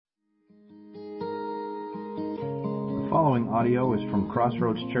following audio is from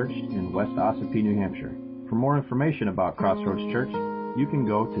CrossRoads Church in West Ossipee, New Hampshire. For more information about CrossRoads Church, you can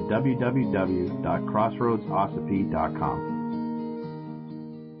go to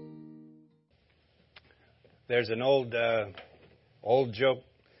www.crossroadsossipee.com. There's an old joke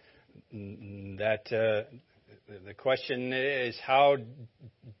that the question is, how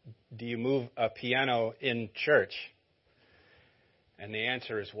do you move a piano in church? And the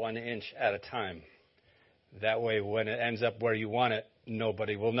answer is 1 inch at a time. That way, when it ends up where you want it,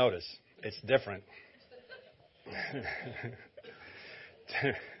 nobody will notice. It's different.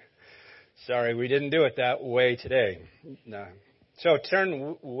 Sorry, we didn't do it that way today. No. So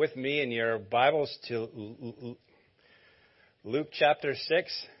turn with me in your Bibles to Luke chapter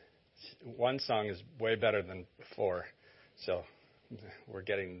 6. One song is way better than 4, so we're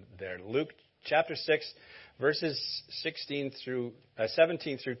getting there. Luke chapter 6, verses 17 through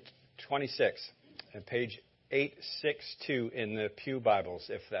 26, and page 862 in the Pew Bibles,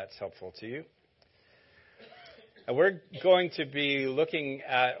 if that's helpful to you. And we're going to be looking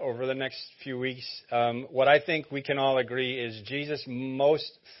at, over the next few weeks, what I think we can all agree is Jesus'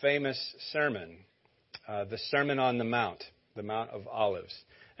 most famous sermon, the Sermon on the Mount of Olives.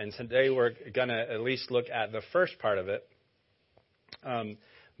 And today we're going to at least look at the first part of it.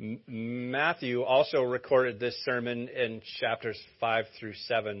 Matthew also recorded this sermon in chapters 5 through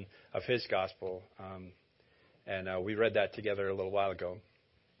 7 of his gospel. And we read that together a little while ago.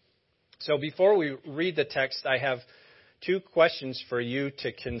 So before we read the text, I have 2 questions for you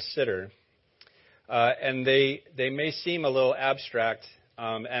to consider. And they may seem a little abstract.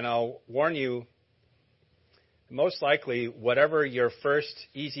 And I'll warn you, most likely, whatever your first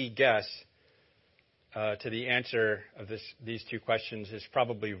easy guess to the answer of these 2 questions is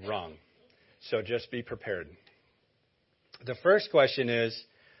probably wrong. So just be prepared. The first question is,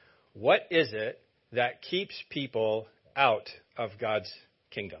 what is it that keeps people out of God's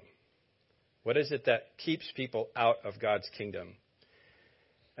kingdom? What is it that keeps people out of God's kingdom?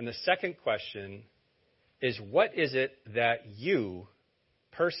 And the second question is, what is it that you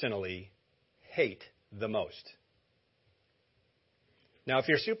personally hate the most? Now, if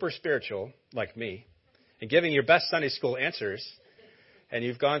you're super spiritual, like me, and giving your best Sunday school answers, and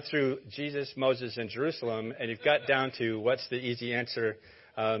you've gone through Jesus, Moses, and Jerusalem, and you've got down to what's the easy answer,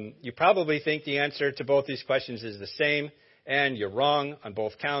 you probably think the answer to both these questions is the same, and you're wrong on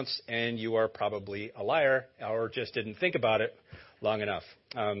both counts, and you are probably a liar, or just didn't think about it long enough.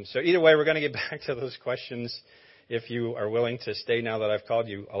 So either way, we're going to get back to those questions if you are willing to stay now that I've called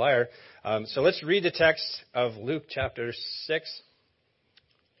you a liar. So let's read the text of Luke chapter 6,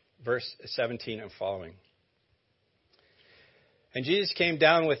 verse 17 and following. And Jesus came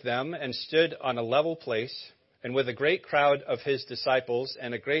down with them and stood on a level place, and with a great crowd of his disciples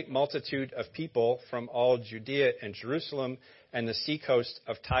and a great multitude of people from all Judea and Jerusalem and the seacoast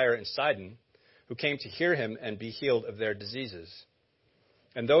of Tyre and Sidon, who came to hear him and be healed of their diseases.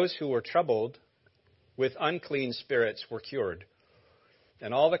 And those who were troubled with unclean spirits were cured.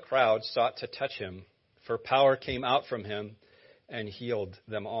 And all the crowd sought to touch him, for power came out from him and healed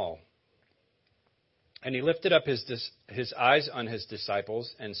them all. And he lifted up his eyes on his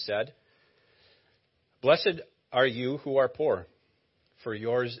disciples and said, "Blessed are you who are poor, for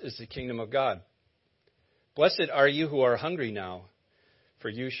yours is the kingdom of God. Blessed are you who are hungry now, for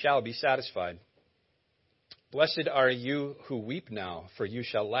you shall be satisfied. Blessed are you who weep now, for you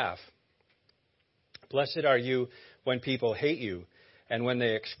shall laugh. Blessed are you when people hate you, and when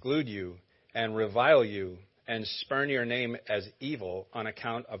they exclude you, and revile you, and spurn your name as evil on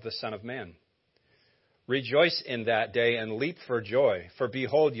account of the Son of Man. Rejoice in that day and leap for joy, for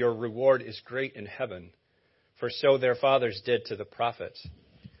behold, your reward is great in heaven. For so their fathers did to the prophets.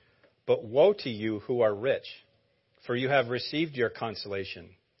 But woe to you who are rich, for you have received your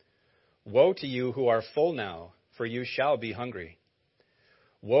consolation. Woe to you who are full now, for you shall be hungry.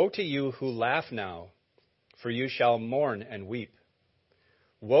 Woe to you who laugh now, for you shall mourn and weep.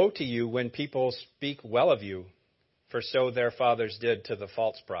 Woe to you when people speak well of you, for so their fathers did to the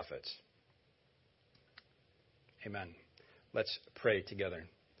false prophets." Amen. Let's pray together.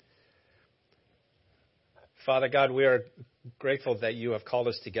 Father God, we are grateful that you have called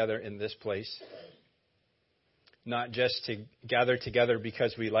us together in this place, not just to gather together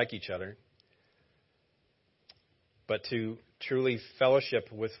because we like each other, but to truly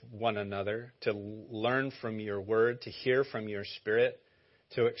fellowship with one another, to learn from your word, to hear from your spirit,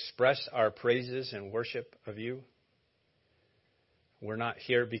 to express our praises and worship of you. We're not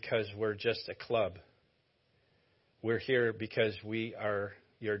here because we're just a club. We're here because we are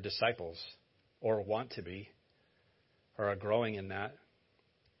your disciples, or want to be, or are growing in that.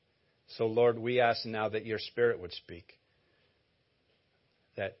 So, Lord, we ask now that your Spirit would speak,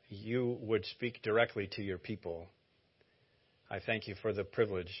 that you would speak directly to your people. I thank you for the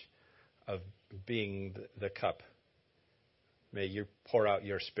privilege of being the cup. May you pour out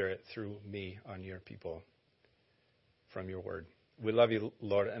your Spirit through me on your people from your word. We love you,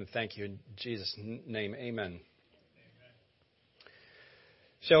 Lord, and thank you in Jesus' name. Amen.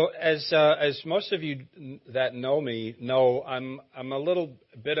 So, as most of you that know me know, I'm a little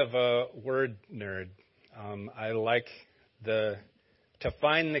bit of a word nerd. I like to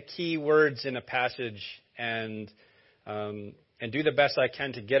find the key words in a passage and do the best I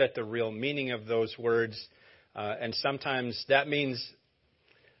can to get at the real meaning of those words. And sometimes that means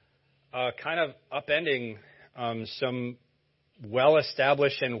kind of upending some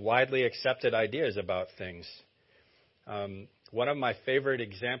well-established and widely accepted ideas about things. One of my favorite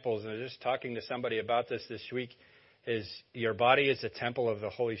examples, and I was just talking to somebody about this week, is your body is a temple of the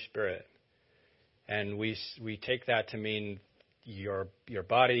Holy Spirit. And we take that to mean your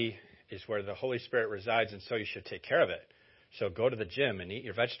body is where the Holy Spirit resides, and so you should take care of it. So go to the gym and eat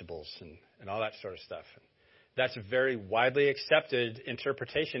your vegetables and all that sort of stuff. That's a very widely accepted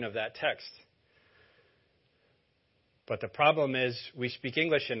interpretation of that text. But the problem is we speak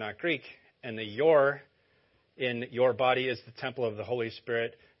English and not Greek, and the your in your body is the temple of the Holy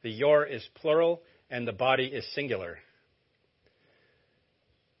Spirit. The your is plural, and the body is singular.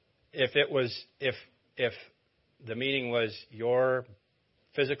 If the meaning was your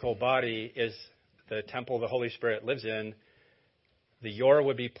physical body is the temple the Holy Spirit lives in, the your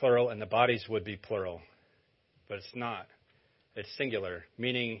would be plural and the bodies would be plural. But it's not. It's singular,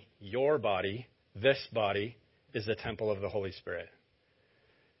 meaning your body, this body, is the temple of the Holy Spirit.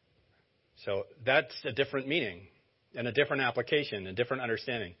 So that's a different meaning and a different application, a different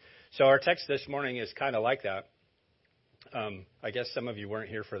understanding. So our text this morning is kind of like that. I guess some of you weren't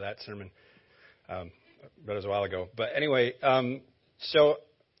here for that sermon, but it was a while ago. But anyway, so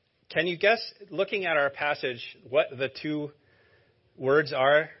can you guess, looking at our passage, what the two words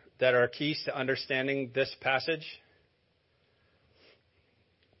are that are keys to understanding this passage?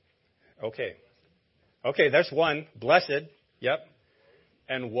 Okay, there's one. Blessed, yep,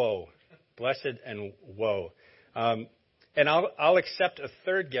 and woe. Blessed and woe. And I'll accept a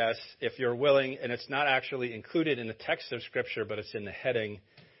third guess if you're willing, and it's not actually included in the text of Scripture, but it's in the heading,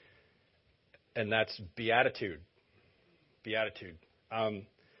 and that's beatitude. Beatitude.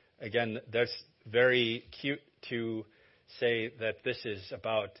 Again, that's very cute to say that this is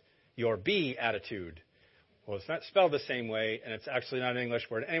about your beatitude. Well, it's not spelled the same way, and it's actually not an English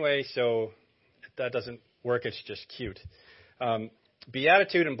word anyway, so that doesn't work. It's just cute.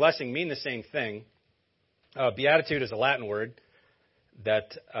 Beatitude and blessing mean the same thing. Beatitude is a Latin word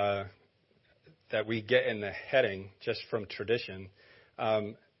that we get in the heading just from tradition.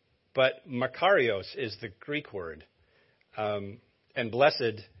 But makarios is the Greek word. And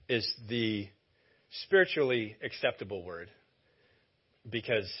blessed is the spiritually acceptable word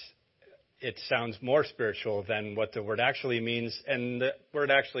because it sounds more spiritual than what the word actually means. And the word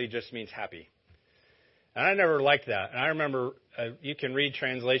actually just means happy. And I never liked that. And I remember you can read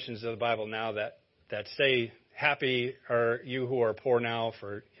translations of the Bible now that say, happy are you who are poor now,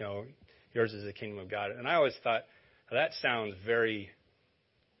 for yours is the kingdom of God. And I always thought, that sounds very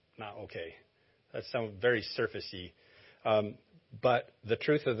not okay. That sounds very surfacey. But the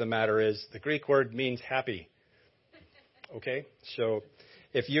truth of the matter is the Greek word means happy. Okay? So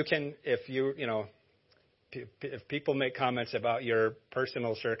if people make comments about your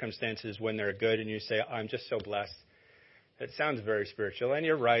personal circumstances when they're good and you say, I'm just so blessed, it sounds very spiritual. And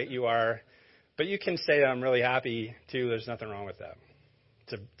you're right, you are. But you can say I'm really happy too. There's nothing wrong with that.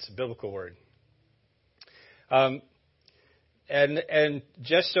 It's a biblical word. And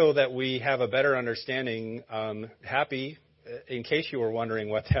just so that we have a better understanding, happy, in case you were wondering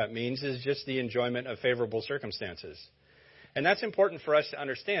what that means, is just the enjoyment of favorable circumstances. And that's important for us to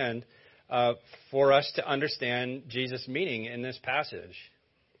understand Jesus' meaning in this passage.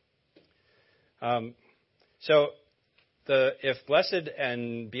 If blessed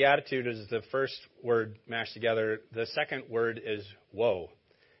and beatitude is the first word mashed together, the second word is woe.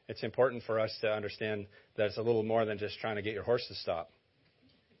 It's important for us to understand that it's a little more than just trying to get your horse to stop.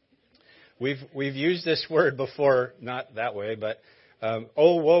 We've used this word before, not that way, but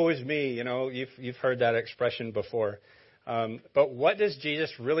oh, woe is me. You've heard that expression before. But what does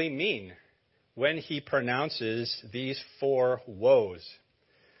Jesus really mean when he pronounces these four woes?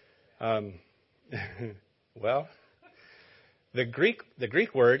 Well, the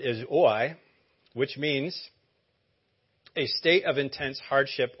Greek word is oi, which means a state of intense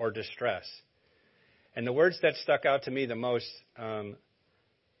hardship or distress. And the words that stuck out to me the most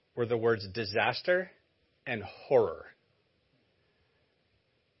were the words disaster and horror.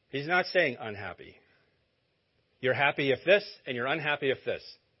 He's not saying unhappy. You're happy if this, and you're unhappy if this.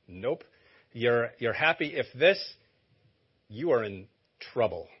 Nope. You're happy if this, you are in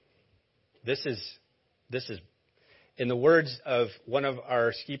trouble. This is, in the words of one of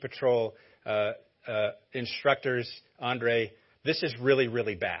our ski patrol instructors, Andre, this is really,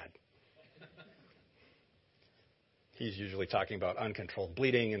 really bad. He's usually talking about uncontrolled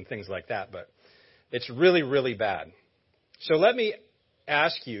bleeding and things like that, but it's really, really bad. So let me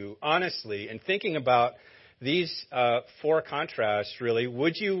ask you, honestly, in thinking about these four contrasts, really,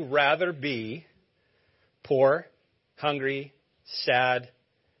 would you rather be poor, hungry, sad,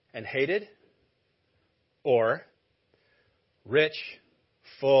 and hated, or rich,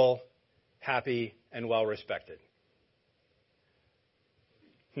 full, happy, and well-respected?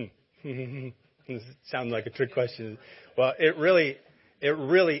 This sounds like a trick question. Well, it really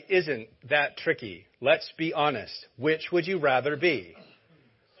isn't that tricky. Let's be honest. Which would you rather be?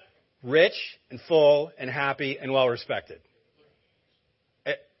 Rich and full and happy and well-respected.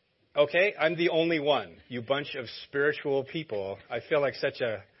 Okay, I'm the only one. You bunch of spiritual people. I feel like such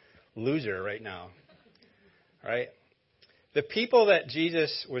a loser right now. All right? The people that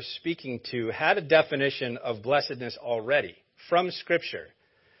Jesus was speaking to had a definition of blessedness already from Scripture.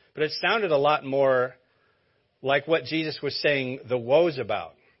 But it sounded a lot more like what Jesus was saying the woes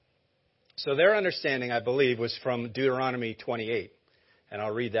about. So their understanding, I believe, was from Deuteronomy 28. And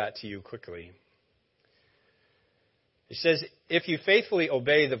I'll read that to you quickly. It says, "If you faithfully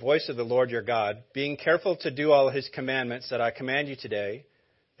obey the voice of the Lord your God, being careful to do all his commandments that I command you today,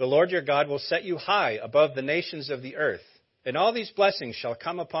 the Lord your God will set you high above the nations of the earth. And all these blessings shall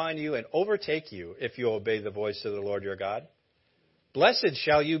come upon you and overtake you if you obey the voice of the Lord your God. Blessed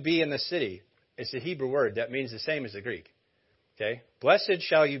shall you be in the city." It's a Hebrew word that means the same as the Greek. Okay? "Blessed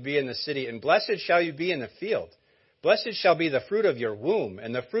shall you be in the city, and blessed shall you be in the field. Blessed shall be the fruit of your womb,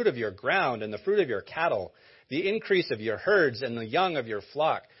 and the fruit of your ground, and the fruit of your cattle, the increase of your herds, and the young of your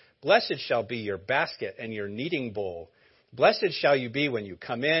flock. Blessed shall be your basket and your kneading bowl. Blessed shall you be when you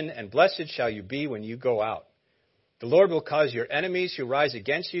come in, and blessed shall you be when you go out. The Lord will cause your enemies who rise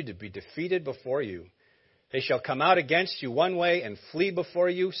against you to be defeated before you. They shall come out against you one way and flee before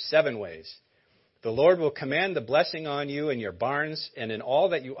you 7 ways. The Lord will command the blessing on you in your barns and in all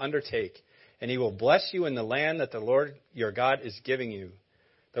that you undertake, and he will bless you in the land that the Lord your God is giving you.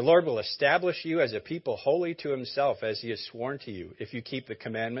 The Lord will establish you as a people holy to himself, as he has sworn to you, if you keep the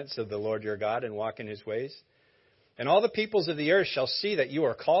commandments of the Lord your God and walk in his ways. And all the peoples of the earth shall see that you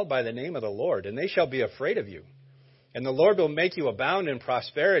are called by the name of the Lord, and they shall be afraid of you. And the Lord will make you abound in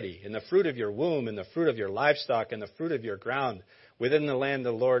prosperity, in the fruit of your womb, in the fruit of your livestock, and the fruit of your ground, within the land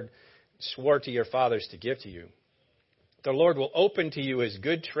the Lord swore to your fathers to give to you. The Lord will open to you his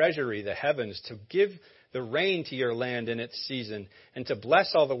good treasury, the heavens, to give the rain to your land in its season, and to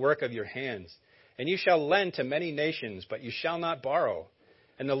bless all the work of your hands. And you shall lend to many nations, but you shall not borrow.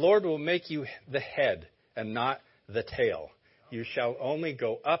 And the Lord will make you the head and not the tail. You shall only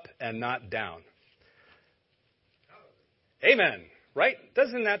go up and not down. Amen. Right?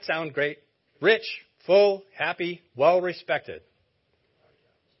 Doesn't that sound great? Rich, full, happy, well-respected.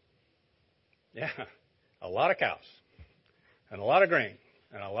 Yeah, a lot of cows, and a lot of grain,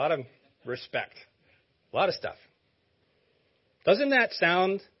 and a lot of respect. A lot of stuff. Doesn't that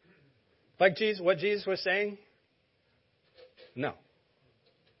sound like what Jesus was saying? No,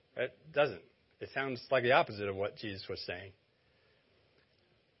 it doesn't. It sounds like the opposite of what Jesus was saying.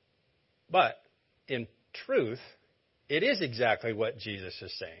 But in truth, it is exactly what Jesus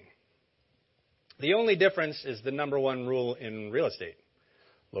is saying. The only difference is the number one rule in real estate.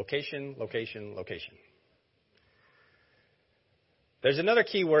 Location, location, location. There's another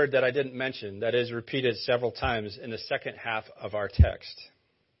key word that I didn't mention that is repeated several times in the second half of our text.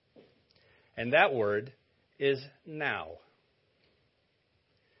 And that word is now.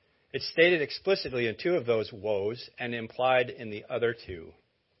 It's stated explicitly in 2 of those woes and implied in the other 2.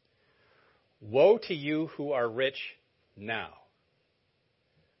 Woe to you who are rich now,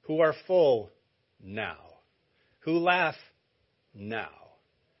 who are full now, who laugh now,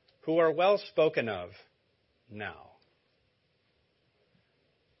 who are well spoken of now.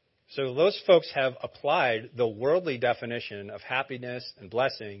 So those folks have applied the worldly definition of happiness and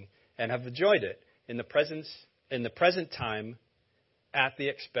blessing and have enjoyed it in the present time at the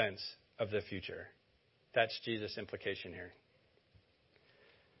expense of the future. That's Jesus' implication here.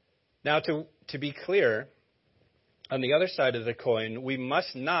 Now, to be clear, on the other side of the coin, we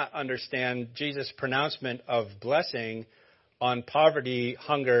must not understand Jesus' pronouncement of blessing on poverty,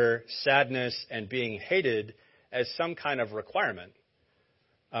 hunger, sadness, and being hated as some kind of requirement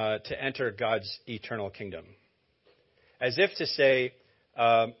to enter God's eternal kingdom. As if to say,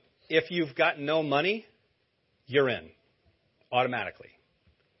 If you've got no money, you're in automatically.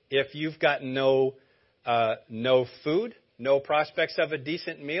 If you've got no food, no prospects of a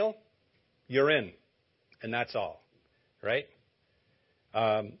decent meal, you're in. And that's all, right?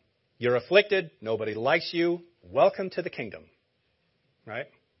 You're afflicted. Nobody likes you. Welcome to the kingdom, right?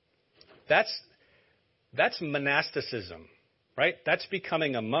 That's monasticism, right? That's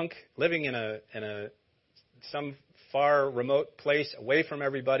becoming a monk, living in some far remote place away from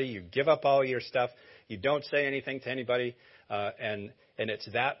everybody. You give up all your stuff. You don't say anything to anybody, and it's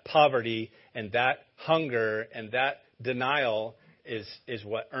that poverty and that hunger and that denial is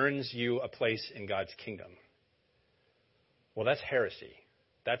what earns you a place in God's kingdom. Well, that's heresy.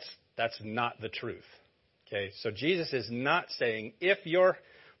 That's not the truth. Okay, so Jesus is not saying if you're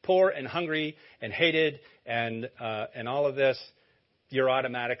poor and hungry and hated and all of this, you're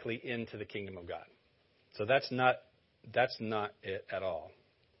automatically into the kingdom of God. So that's not it at all.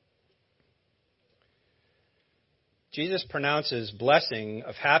 Jesus pronounces blessing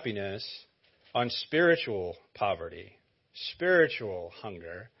of happiness on spiritual poverty, spiritual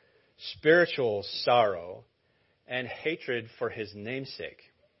hunger, spiritual sorrow, and hatred for his namesake.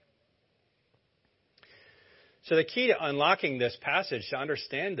 So the key to unlocking this passage to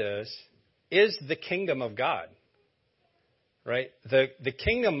understand this is the kingdom of God, right? The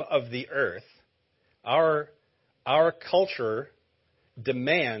kingdom of the earth, our culture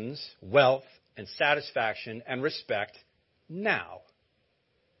demands wealth and satisfaction and respect now,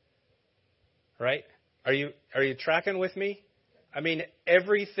 right? Are you tracking with me? I mean,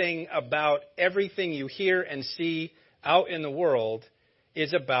 everything you hear and see out in the world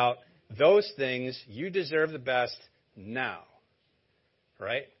is about those things. You deserve the best now,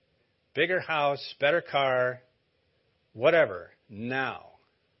 right? Bigger house, better car, whatever, now.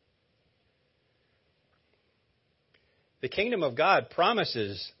 The kingdom of God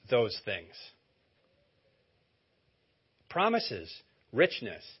promises those things. Promises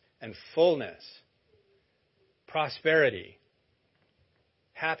richness and fullness, prosperity,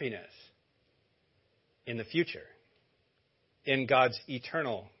 happiness in the future, in God's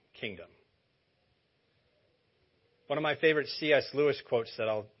eternal kingdom. One of my favorite C.S. Lewis quotes that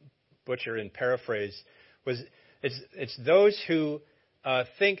I'll butcher and paraphrase was, it's those who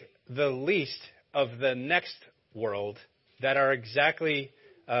think the least of the next world that are exactly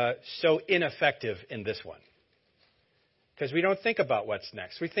so ineffective in this one. Because we don't think about what's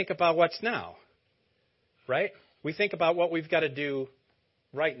next. We think about what's now, right? We think about what we've got to do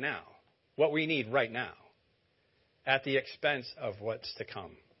right now, what we need right now, at the expense of what's to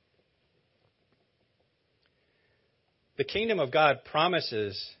come. The kingdom of God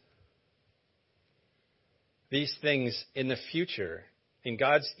promises these things in the future, in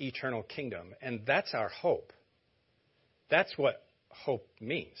God's eternal kingdom, and that's our hope. That's what hope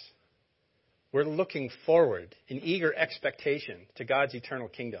means. We're looking forward in eager expectation to God's eternal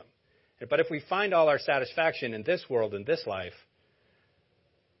kingdom. But if we find all our satisfaction in this world, in this life,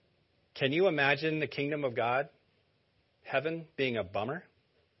 can you imagine the kingdom of God, heaven, being a bummer?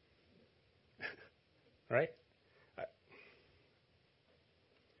 Right?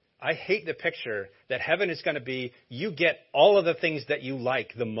 I hate the picture that heaven is going to be, you get all of the things that you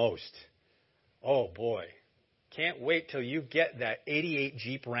like the most. Oh, boy. Can't wait till you get that 88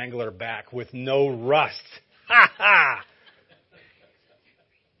 Jeep Wrangler back with no rust. Ha ha!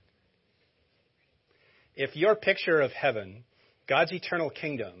 If your picture of heaven, God's eternal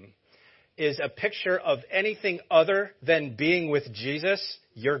kingdom, is a picture of anything other than being with Jesus,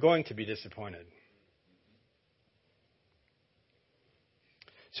 you're going to be disappointed.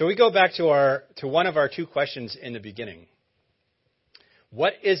 So we go back to one of our two questions in the beginning.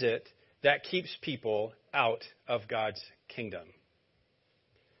 What is it that keeps people out of God's kingdom?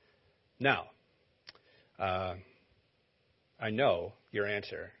 Now, I know your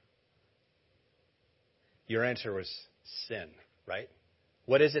answer. Your answer was sin, right?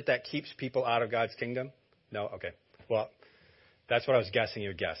 What is it that keeps people out of God's kingdom? No? Okay. Well, that's what I was guessing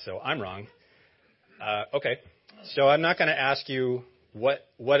you'd guess, so I'm wrong. Okay. So I'm not going to ask you what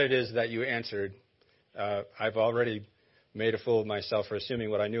it is that you answered. I've already made a fool of myself for assuming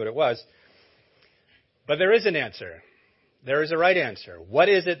what I knew what it was. But there is an answer. There is a right answer. What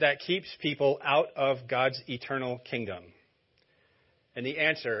is it that keeps people out of God's eternal kingdom? And the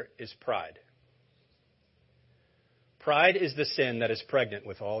answer is pride. Pride is the sin that is pregnant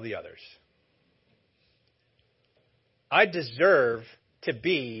with all the others. I deserve to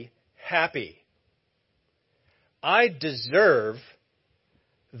be happy. I deserve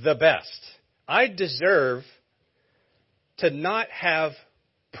the best. I deserve to not have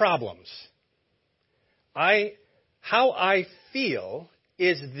problems. How I feel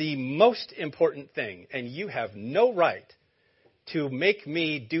is the most important thing, and you have no right to make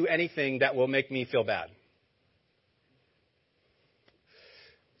me do anything that will make me feel bad.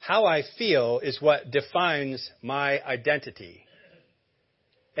 How I feel is what defines my identity.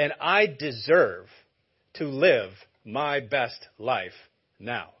 And I deserve to live my best life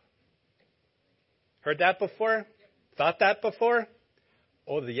now. Heard that before? Thought that before?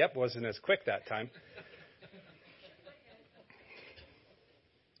 Oh, the yep wasn't as quick that time.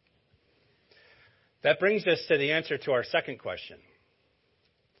 That brings us to the answer to our second question.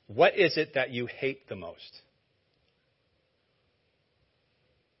 What is it that you hate the most?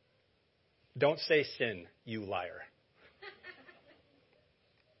 Don't say sin, you liar.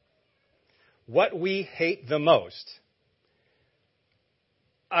 What we hate the most,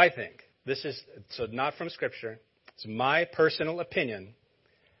 I think, this is so not from Scripture, it's my personal opinion,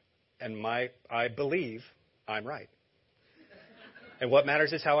 and I believe I'm right. And what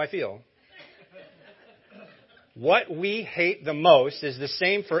matters is how I feel. What we hate the most is the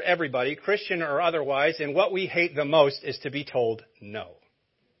same for everybody, Christian or otherwise, and what we hate the most is to be told no.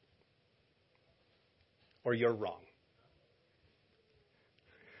 Or you're wrong.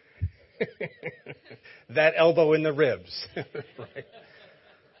 That elbow in the ribs. Right?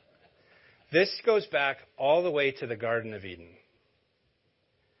 This goes back all the way to the Garden of Eden.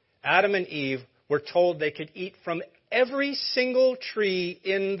 Adam and Eve were told they could eat from every single tree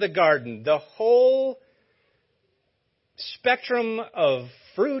in the garden. The whole spectrum of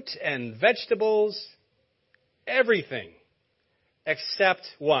fruit and vegetables, everything, except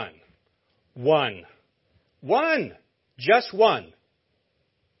one. One. Just one.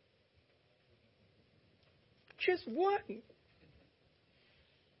 Just one.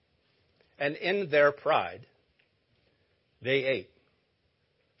 And in their pride, they ate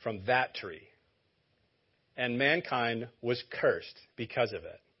from that tree. And mankind was cursed because of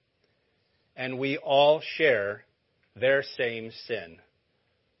it. And we all share their same sin,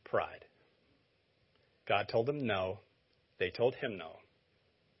 pride. God told them no. They told him no.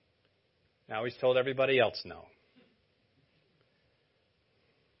 Now he's told everybody else no.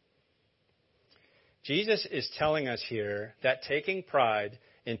 Jesus is telling us here that taking pride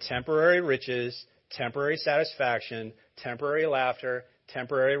in temporary riches, temporary satisfaction, temporary laughter,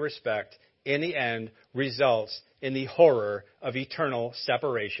 temporary respect, in the end results in the horror of eternal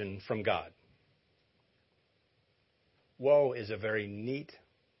separation from God. Woe is a very neat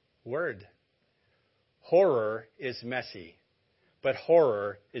word. Horror is messy, but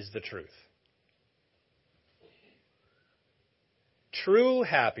horror is the truth. True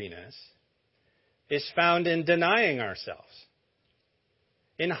happiness is found in denying ourselves,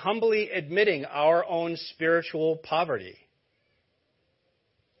 in humbly admitting our own spiritual poverty,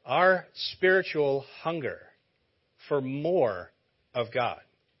 our spiritual hunger for more of God,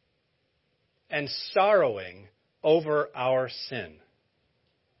 and sorrowing over our sin,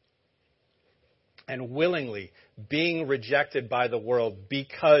 and willingly being rejected by the world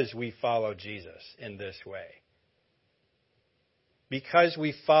because we follow Jesus in this way. Because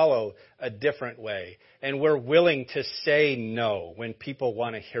we follow a different way, and we're willing to say no when people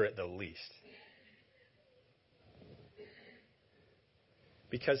want to hear it the least.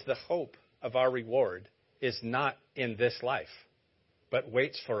 Because the hope of our reward is not in this life, but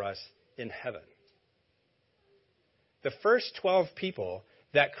waits for us in heaven. The first 12 people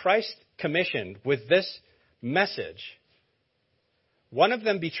that Christ commissioned with this message, one of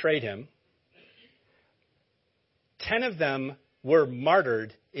them betrayed him. 10 of them were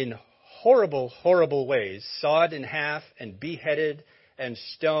martyred in horrible, horrible ways, sawed in half and beheaded and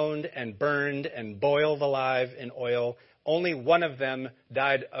stoned and burned and boiled alive in oil. Only one of them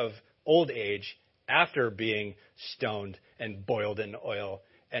died of old age after being stoned and boiled in oil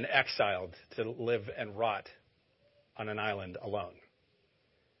and exiled to live and rot on an island alone.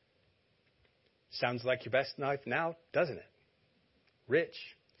 Sounds like your best life now, doesn't it? Rich,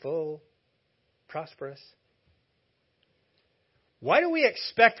 full, prosperous. Why do we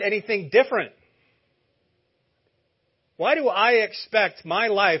expect anything different? Why do I expect my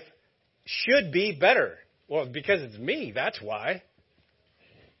life should be better? Well, because it's me, that's why.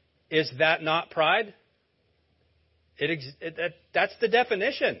 Is that not pride? That's the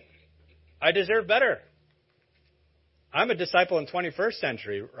definition. I deserve better. I'm a disciple in the 21st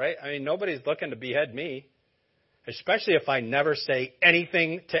century, right? I mean, nobody's looking to behead me, especially if I never say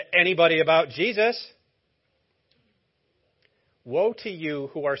anything to anybody about Jesus. Woe to you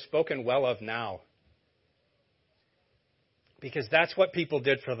who are spoken well of now. Because that's what people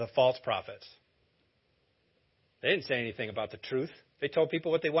did for the false prophets. They didn't say anything about the truth. They told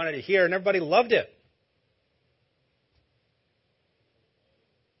people what they wanted to hear, and everybody loved it.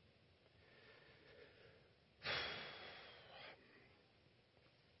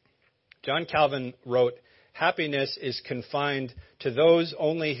 John Calvin wrote, "Happiness is confined to those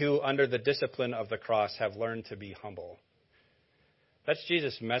only who, under the discipline of the cross, have learned to be humble." That's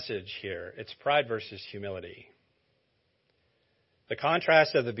Jesus' message here. It's pride versus humility. The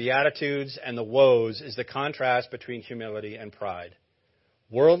contrast of the Beatitudes and the woes is the contrast between humility and pride.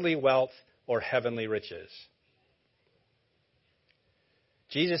 Worldly wealth or heavenly riches.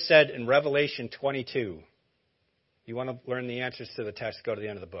 Jesus said in Revelation 22, you want to learn the answers to the text, go to the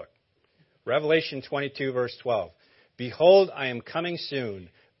end of the book. Revelation 22, verse 12. "Behold, I am coming soon,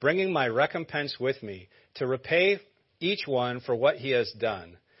 bringing my recompense with me, to repay each one for what he has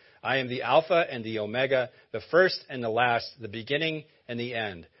done. I am the Alpha and the Omega, the first and the last, the beginning and the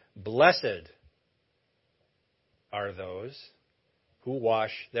end. Blessed are those who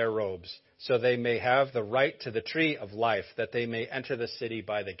wash their robes, so they may have the right to the tree of life, that they may enter the city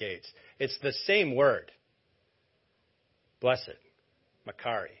by the gates." It's the same word. Blessed,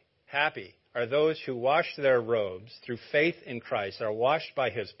 Makari, happy are those who wash their robes through faith in Christ, are washed by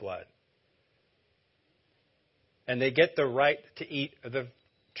his blood. And they get the right to eat the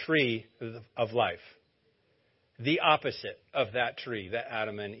tree of life, the opposite of that tree that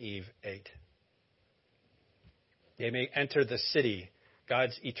Adam and Eve ate. They may enter the city,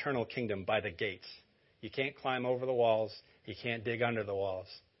 God's eternal kingdom, by the gates. You can't climb over the walls. You can't dig under the walls.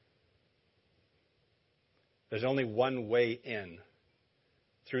 There's only one way in,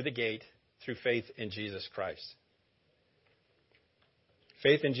 through the gate, through faith in Jesus Christ.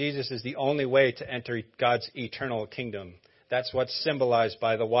 Faith in Jesus is the only way to enter God's eternal kingdom. That's what's symbolized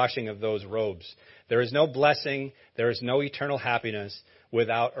by the washing of those robes. There is no blessing, there is no eternal happiness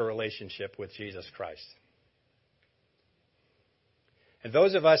without a relationship with Jesus Christ. And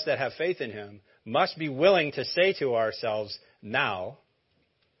those of us that have faith in him must be willing to say to ourselves, now,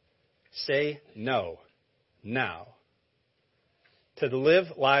 say no, now, to live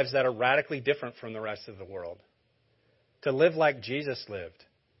lives that are radically different from the rest of the world, to live like Jesus lived,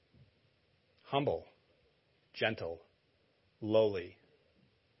 humble, gentle, lowly,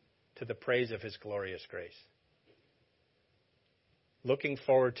 to the praise of his glorious grace, looking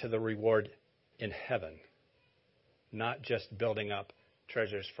forward to the reward in heaven, not just building up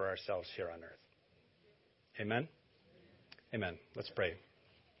treasures for ourselves here on earth. Amen? Amen. Let's pray.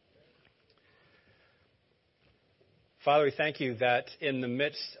 Father, we thank you that in the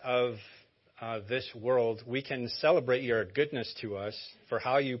midst of this world, we can celebrate your goodness to us for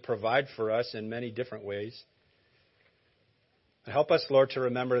how you provide for us in many different ways. Help us, Lord, to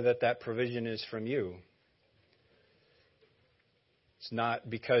remember that that provision is from you. It's not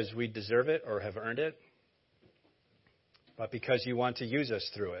because we deserve it or have earned it, but because you want to use us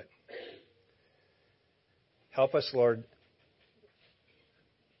through it. Help us, Lord,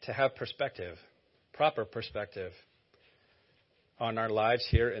 to have perspective, proper perspective on our lives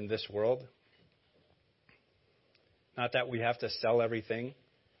here in this world. Not that we have to sell everything,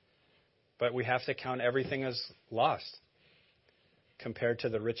 but we have to count everything as lost compared to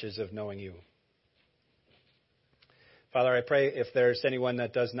the riches of knowing you. Father, I pray if there's anyone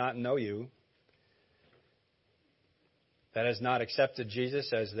that does not know you, that has not accepted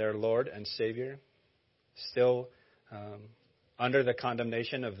Jesus as their Lord and Savior, still under the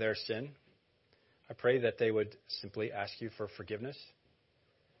condemnation of their sin, I pray that they would simply ask you for forgiveness,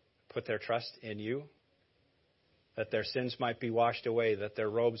 put their trust in you, that their sins might be washed away, that their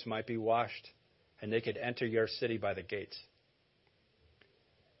robes might be washed, and they could enter your city by the gates.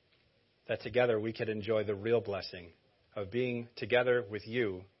 That together we could enjoy the real blessing of being together with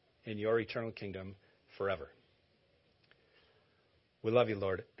you in your eternal kingdom forever. We love you,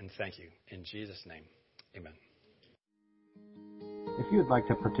 Lord, and thank you. In Jesus' name, amen. If you would like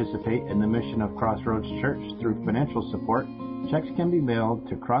to participate in the mission of CrossRoads Church through financial support, checks can be mailed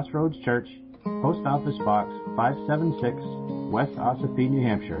to CrossRoads Church, Post Office Box 576, West Ossipee, New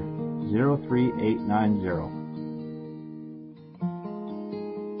Hampshire, 03890.